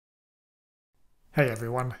Hey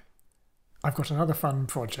everyone, I've got another fun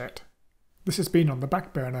project. This has been on the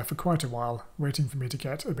back burner for quite a while, waiting for me to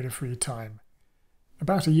get a bit of free time.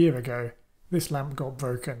 About a year ago, this lamp got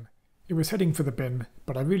broken. It was heading for the bin,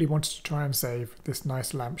 but I really wanted to try and save this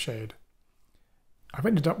nice lampshade. I've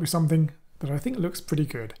ended up with something that I think looks pretty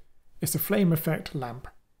good. It's a flame effect lamp.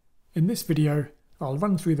 In this video, I'll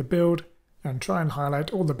run through the build and try and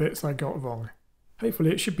highlight all the bits I got wrong.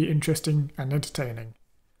 Hopefully it should be interesting and entertaining.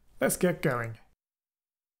 Let's get going.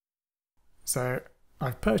 So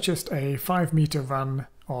I've purchased a 5-meter run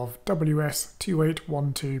of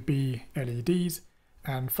WS2812B LEDs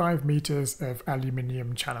and 5 meters of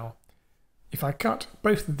aluminium channel. If I cut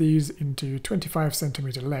both of these into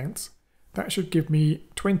 25cm lengths, that should give me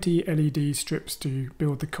 20 LED strips to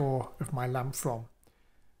build the core of my lamp from.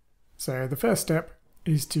 So the first step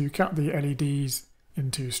is to cut the LEDs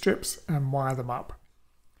into strips and wire them up.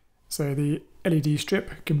 So the LED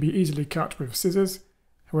strip can be easily cut with scissors.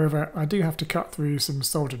 However, I do have to cut through some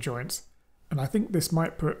solder joints, and I think this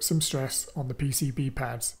might put some stress on the PCB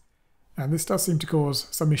pads. And this does seem to cause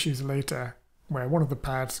some issues later, where one of the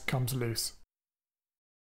pads comes loose.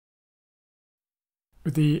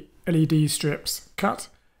 With the LED strips cut,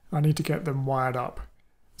 I need to get them wired up.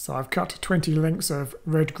 So I've cut 20 lengths of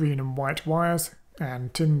red, green and white wires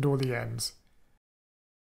and tinned all the ends.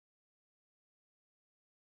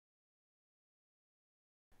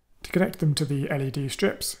 To connect them to the LED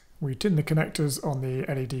strips, we tin the connectors on the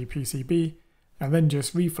LED PCB and then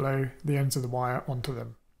just reflow the ends of the wire onto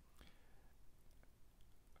them.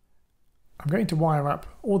 I'm going to wire up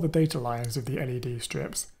all the data lines of the LED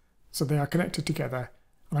strips so they are connected together,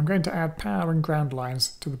 and I'm going to add power and ground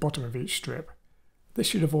lines to the bottom of each strip. This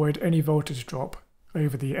should avoid any voltage drop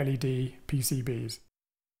over the LED PCBs.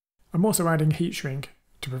 I'm also adding heat shrink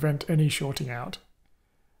to prevent any shorting out.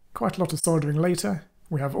 Quite a lot of soldering later.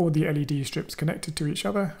 We have all the LED strips connected to each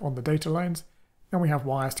other on the data lines, and we have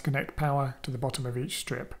wires to connect power to the bottom of each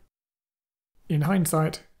strip. In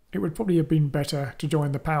hindsight, it would probably have been better to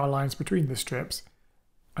join the power lines between the strips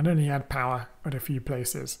and only add power at a few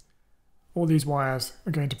places. All these wires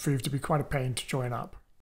are going to prove to be quite a pain to join up.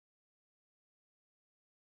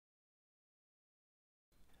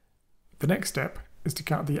 The next step is to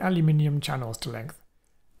cut the aluminium channels to length.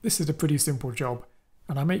 This is a pretty simple job,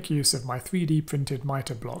 and I make use of my 3D printed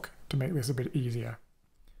mitre block to make this a bit easier.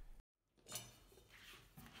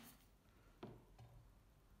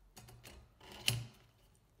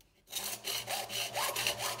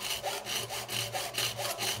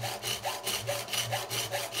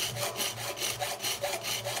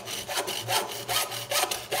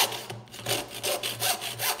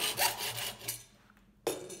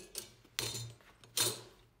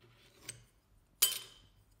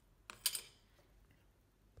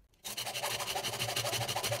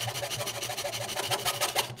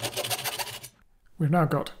 We've now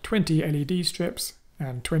got 20 LED strips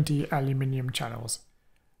and 20 aluminium channels.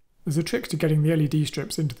 There's a trick to getting the LED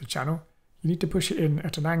strips into the channel. You need to push it in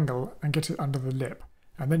at an angle and get it under the lip,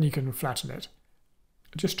 and then you can flatten it.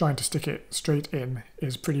 Just trying to stick it straight in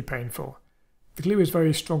is pretty painful. The glue is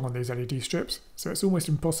very strong on these LED strips, so it's almost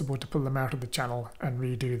impossible to pull them out of the channel and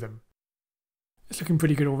redo them. It's looking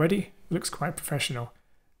pretty good already. It looks quite professional.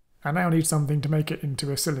 I now need something to make it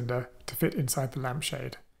into a cylinder to fit inside the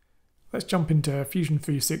lampshade. Let's jump into Fusion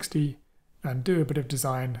 360 and do a bit of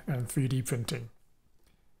design and 3D printing.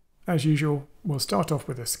 As usual, we'll start off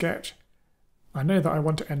with a sketch. I know that I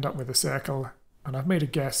want to end up with a circle, and I've made a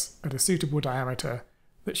guess at a suitable diameter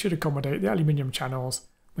that should accommodate the aluminium channels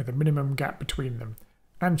with a minimum gap between them,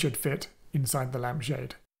 and should fit inside the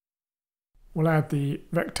lampshade. We'll add the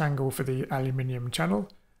rectangle for the aluminium channel.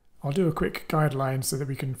 I'll do a quick guideline so that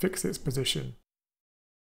we can fix its position.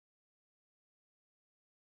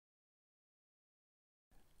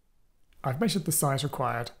 I've measured the size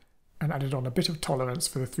required and added on a bit of tolerance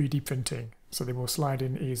for the 3D printing so they will slide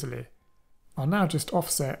in easily. I'll now just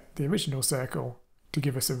offset the original circle to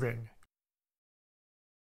give us a ring.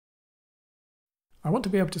 I want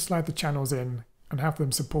to be able to slide the channels in and have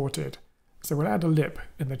them supported, so we'll add a lip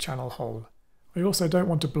in the channel hole. I also don't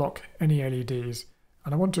want to block any LEDs,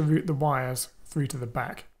 and I want to route the wires through to the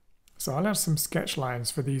back, so I'll add some sketch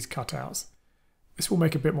lines for these cutouts. This will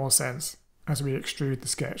make a bit more sense as we extrude the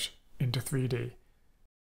sketch into 3D.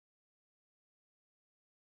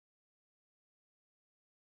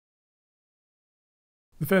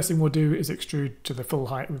 The first thing we'll do is extrude to the full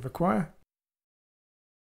height we require.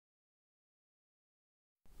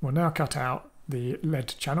 We'll now cut out the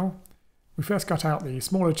LED channel. We first cut out the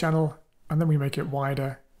smaller channel and then we make it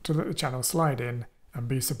wider to let the channel slide in and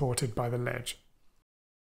be supported by the ledge.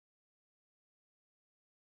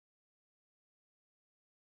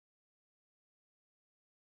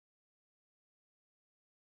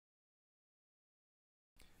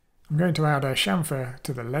 I'm going to add a chamfer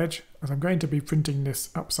to the ledge as I'm going to be printing this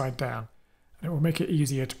upside down, and it will make it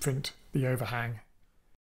easier to print the overhang.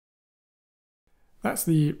 That's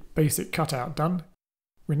the basic cutout done.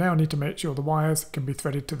 We now need to make sure the wires can be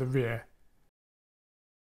threaded to the rear.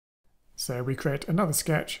 So we create another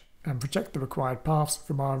sketch and project the required paths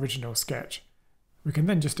from our original sketch. We can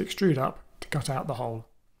then just extrude up to cut out the hole.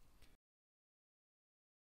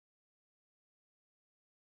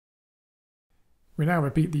 We now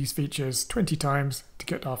repeat these features 20 times to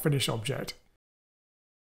get our finished object.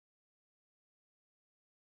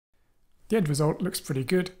 The end result looks pretty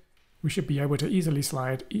good. We should be able to easily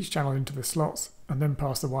slide each channel into the slots and then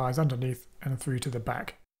pass the wires underneath and through to the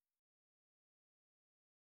back.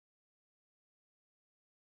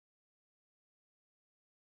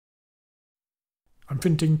 I'm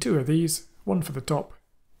printing 2 of these, one for the top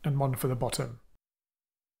and one for the bottom.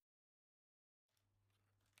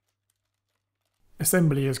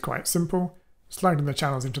 Assembly is quite simple. Sliding the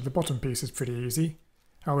channels into the bottom piece is pretty easy.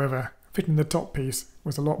 However, fitting the top piece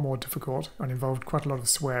was a lot more difficult and involved quite a lot of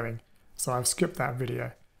swearing, so I've skipped that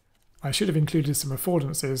video. I should have included some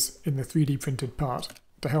affordances in the 3D printed part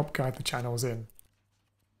to help guide the channels in.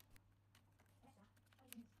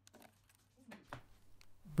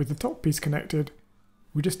 With the top piece connected,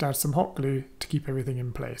 we just add some hot glue to keep everything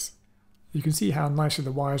in place. You can see how nicely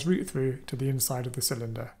the wires route through to the inside of the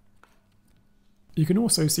cylinder. You can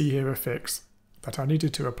also see here a fix that I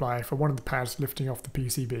needed to apply for one of the pads lifting off the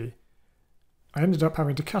PCB. I ended up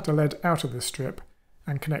having to cut a lead out of the strip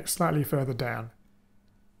and connect slightly further down.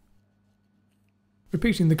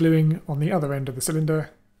 Repeating the gluing on the other end of the cylinder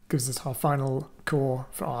gives us our final core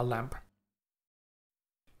for our lamp.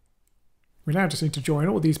 We now just need to join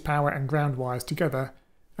all these power and ground wires together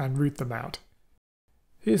and route them out.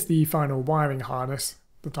 Here's the final wiring harness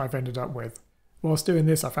that I've ended up with. Whilst doing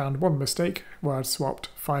this, I found one mistake where I'd swapped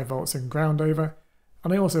 5 volts and ground over,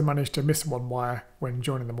 and I also managed to miss one wire when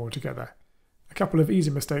joining them all together. A couple of easy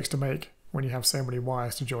mistakes to make when you have so many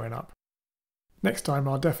wires to join up. Next time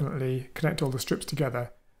I'll definitely connect all the strips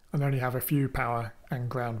together and only have a few power and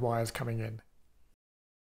ground wires coming in.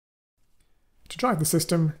 To drive the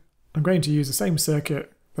system, I'm going to use the same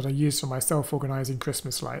circuit that I used for my self-organising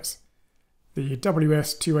Christmas lights. The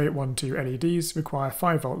WS2812 LEDs require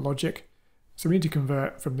 5 volt logic, so we need to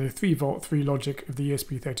convert from the 3 volt 3 logic of the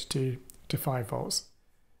ESP32 to 5 volts.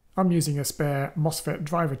 I'm using a spare MOSFET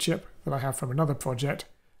driver chip that I have from another project,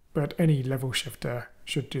 but any level shifter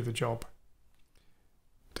should do the job.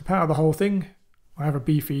 To power the whole thing, I have a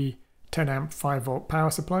beefy 10 amp 5 volt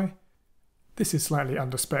power supply. This is slightly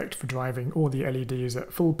under-spec'd for driving all the LEDs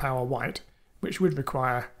at full power white, which would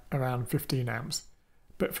require around 15 amps.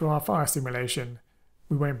 But for our fire simulation,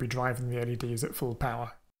 we won't be driving the LEDs at full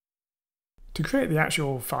power. To create the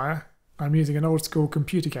actual fire, I'm using an old school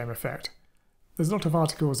computer game effect. There's a lot of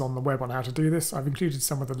articles on the web on how to do this. I've included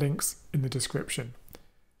some of the links in the description.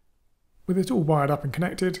 With it all wired up and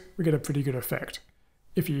connected, we get a pretty good effect.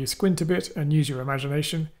 If you squint a bit and use your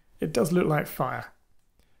imagination, it does look like fire.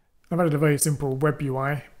 I've added a very simple web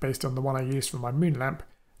UI based on the one I used for my moon lamp,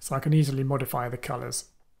 so I can easily modify the colours.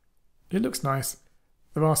 It looks nice.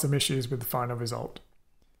 There are some issues with the final result.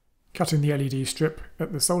 Cutting the LED strip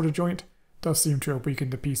at the solder joint does seem to have weakened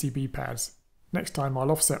the PCB pads. Next time I'll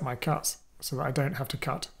offset my cuts so that I don't have to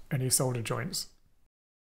cut any solder joints.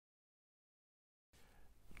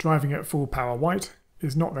 Driving at full power white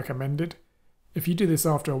is not recommended. If you do this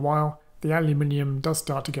after a while, the aluminium does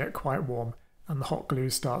start to get quite warm and the hot glue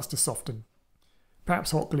starts to soften. Perhaps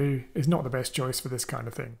hot glue is not the best choice for this kind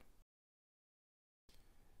of thing.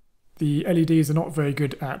 The LEDs are not very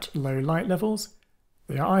good at low light levels.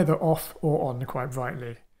 They are either off or on quite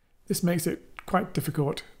brightly. This makes it quite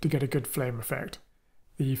difficult to get a good flame effect.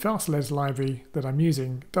 The FastLEDs library that I'm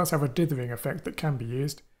using does have a dithering effect that can be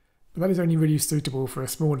used, but that is only really suitable for a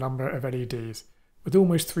small number of LEDs. With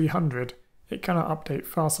almost 300, it cannot update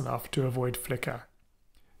fast enough to avoid flicker.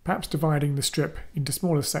 Perhaps dividing the strip into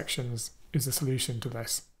smaller sections is the solution to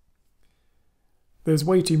this. There's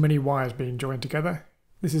way too many wires being joined together.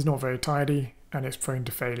 This is not very tidy and it's prone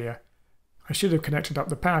to failure. I should have connected up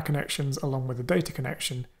the power connections along with the data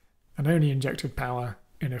connection and only injected power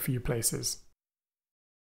in a few places.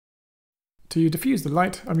 To diffuse the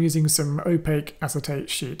light, I'm using some opaque acetate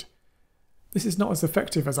sheet. This is not as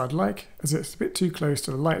effective as I'd like, as it's a bit too close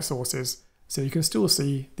to the light sources, so you can still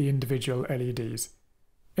see the individual LEDs.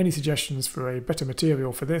 Any suggestions for a better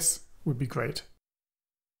material for this would be great.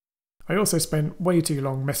 I also spent way too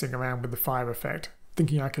long messing around with the fire effect,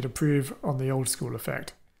 thinking I could improve on the old school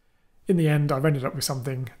effect. In the end, I've ended up with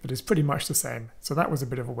something that is pretty much the same, so that was a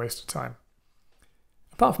bit of a waste of time.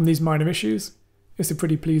 Apart from these minor issues, It's a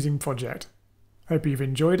pretty pleasing project. Hope you've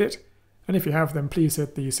enjoyed it, and if you have, then please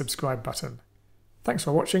hit the subscribe button. Thanks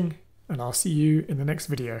for watching, and I'll see you in the next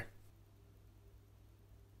video.